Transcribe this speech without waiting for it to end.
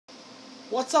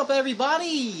What's up,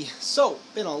 everybody? So,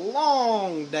 been a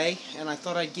long day, and I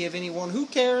thought I'd give anyone who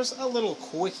cares a little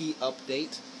quickie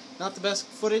update. Not the best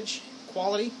footage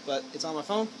quality, but it's on my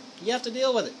phone. You have to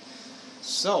deal with it.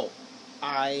 So,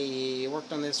 I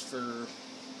worked on this for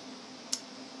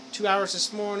 2 hours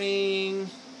this morning,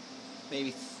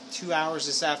 maybe 2 hours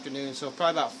this afternoon, so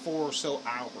probably about 4 or so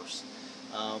hours.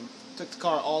 Took the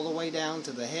car all the way down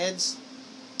to the heads,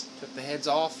 took the heads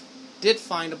off, did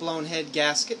find a blown head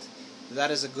gasket. That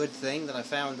is a good thing that I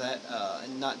found that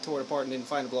and not tore it apart and didn't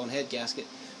find a blown head gasket.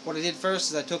 What I did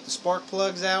first is I took the spark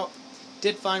plugs out,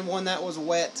 did find one that was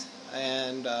wet,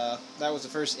 and that was the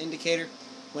first indicator.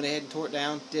 Went ahead and tore it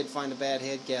down, did find a bad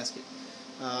head gasket.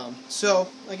 So,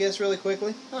 I guess really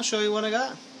quickly, I'll show you what I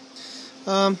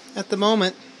got. At the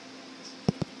moment,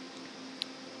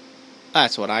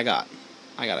 that's what I got.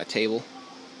 I got a table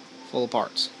full of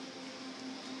parts.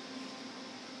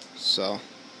 So,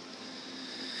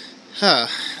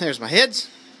 there's my heads,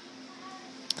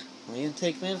 my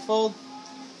intake manifold,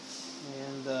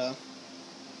 and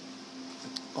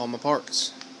all my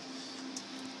parts.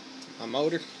 My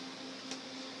motor,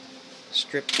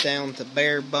 stripped down to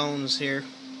bare bones here.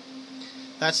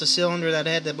 That's the cylinder that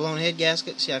had the blown head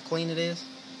gasket. See how clean it is?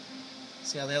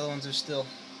 See how the other ones are still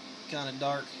kind of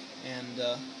dark,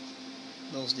 and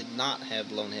those did not have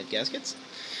blown head gaskets.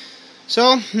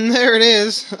 So, there it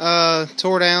is,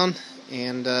 tore down,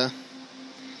 and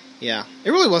yeah, it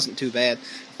really wasn't too bad.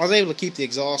 I was able to keep the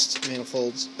exhaust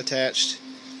manifolds attached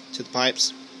to the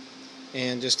pipes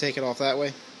and just take it off that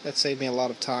way. That saved me a lot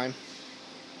of time.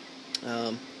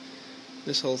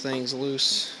 This whole thing's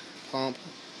loose pump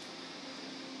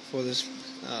for this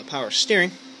power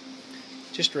steering.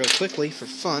 Just real quickly for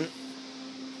fun,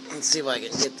 let's see if I can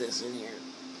get this in here.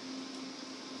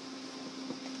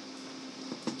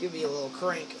 Give me a little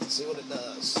crank and see what it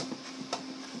does.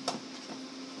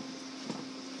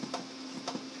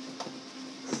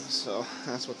 So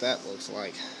that's what that looks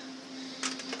like.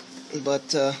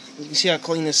 But you can see how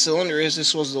clean this cylinder is.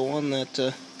 This was the one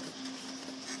that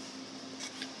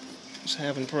was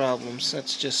having problems.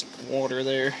 That's just water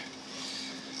there.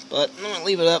 But I'm going to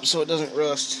leave it up so it doesn't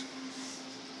rust.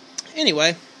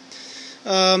 Anyway,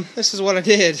 this is what I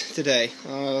did today.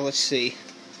 Let's see.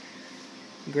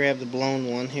 Grab the blown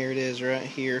one. Here it is right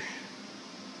here.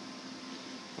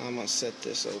 I'm going to set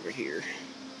this over here.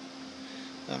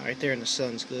 Right there in the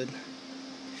sun's good.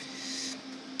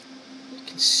 You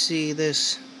can see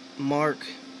this mark.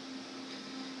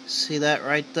 See that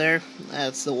right there?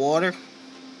 That's the water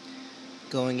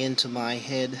going into my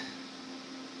head,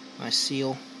 my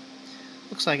seal.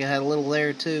 Looks like it had a little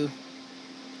there too.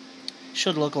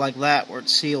 Should look like that where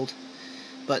it's sealed,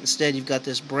 but instead you've got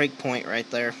this break point right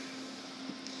there.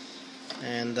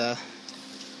 And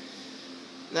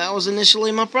that was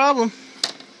initially my problem.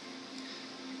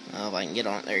 Oh, if I can get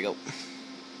on it, there you go.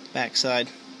 Backside.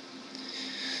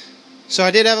 So I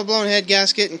did have a blown head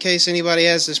gasket in case anybody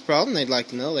has this problem. They'd like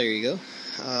to know. There you go.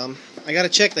 I got to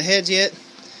check the heads yet,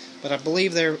 but I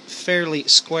believe they're fairly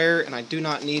square, and I do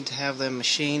not need to have them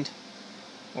machined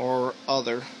or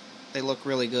other. They look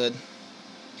really good.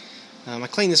 I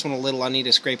cleaned this one a little. I need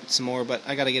to scrape it some more, but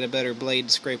I got to get a better blade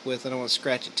to scrape with. I don't want to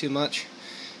scratch it too much.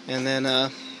 And then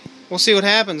we'll see what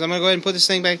happens. I'm going to go ahead and put this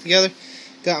thing back together.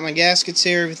 Got my gaskets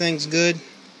here. Everything's good.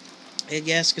 Head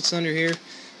gaskets under here.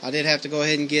 I did have to go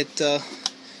ahead and get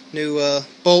new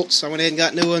bolts. I went ahead and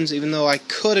got new ones, even though I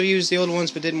could have used the old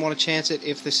ones, but didn't want to chance it.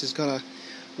 If this is going to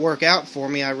work out for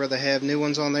me, I'd rather have new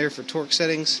ones on there for torque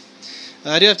settings.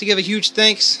 I do have to give a huge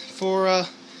thanks for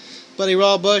Buddy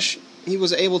Raw Bush. He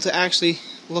was able to actually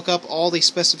look up all the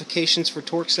specifications for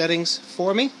torque settings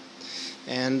for me,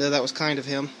 and that was kind of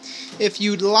him. If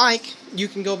you'd like, you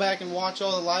can go back and watch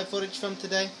all the live footage from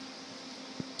today,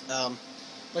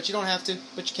 but you don't have to,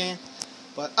 but you can.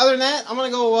 But other than that, I'm going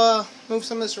to go move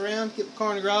some of this around, get the car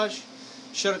in the garage,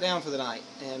 shut it down for the night,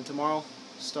 and tomorrow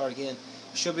start again.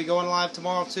 Should be going live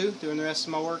tomorrow too, doing the rest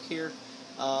of my work here.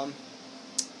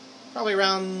 Probably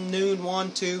around noon,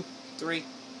 1, 2, 3.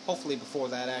 Hopefully before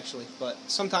that, actually. But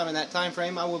sometime in that time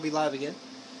frame, I will be live again.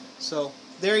 So,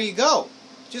 there you go.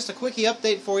 Just a quickie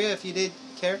update for you if you did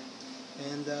care.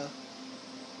 And,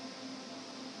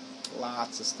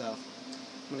 lots of stuff.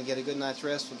 I'm going to get a good night's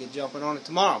rest. We'll get jumping on it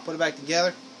tomorrow. Put it back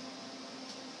together.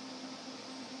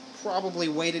 Probably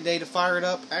wait a day to fire it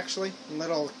up, actually. And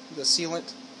let all the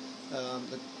sealant.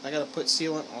 I got to put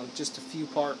sealant on just a few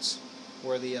parts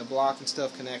where the block and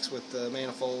stuff connects with the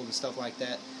manifold and stuff like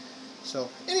that.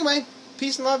 So, anyway,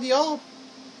 peace and love to y'all.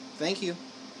 Thank you.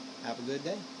 Have a good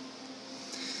day.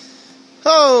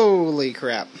 Holy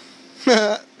crap.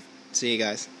 See you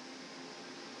guys.